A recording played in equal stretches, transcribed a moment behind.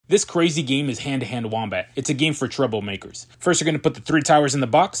This crazy game is hand-to-hand Wombat. It's a game for troublemakers. First, you're going to put the 3 towers in the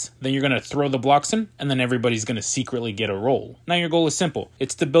box, then you're going to throw the blocks in, and then everybody's going to secretly get a roll. Now your goal is simple.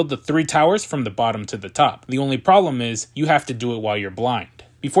 It's to build the 3 towers from the bottom to the top. The only problem is you have to do it while you're blind.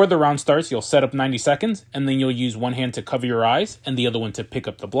 Before the round starts, you'll set up 90 seconds, and then you'll use one hand to cover your eyes and the other one to pick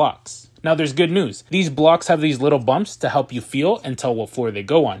up the blocks. Now there's good news. These blocks have these little bumps to help you feel and tell what floor they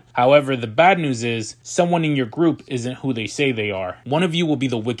go on. However, the bad news is someone in your group isn't who they say they are. One of you will be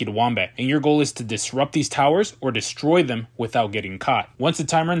the wicked Wombat, and your goal is to disrupt these towers or destroy them without getting caught. Once the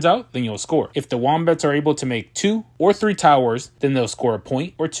time runs out, then you'll score. If the Wombats are able to make 2 or 3 towers, then they'll score a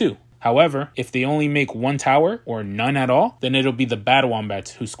point or 2. However, if they only make 1 tower or none at all, then it'll be the bad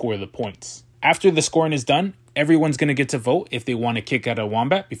Wombats who score the points. After the scoring is done, everyone's going to get to vote if they want to kick out a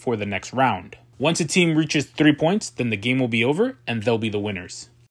Wombat before the next round. Once a team reaches 3 points, then the game will be over and they'll be the winners.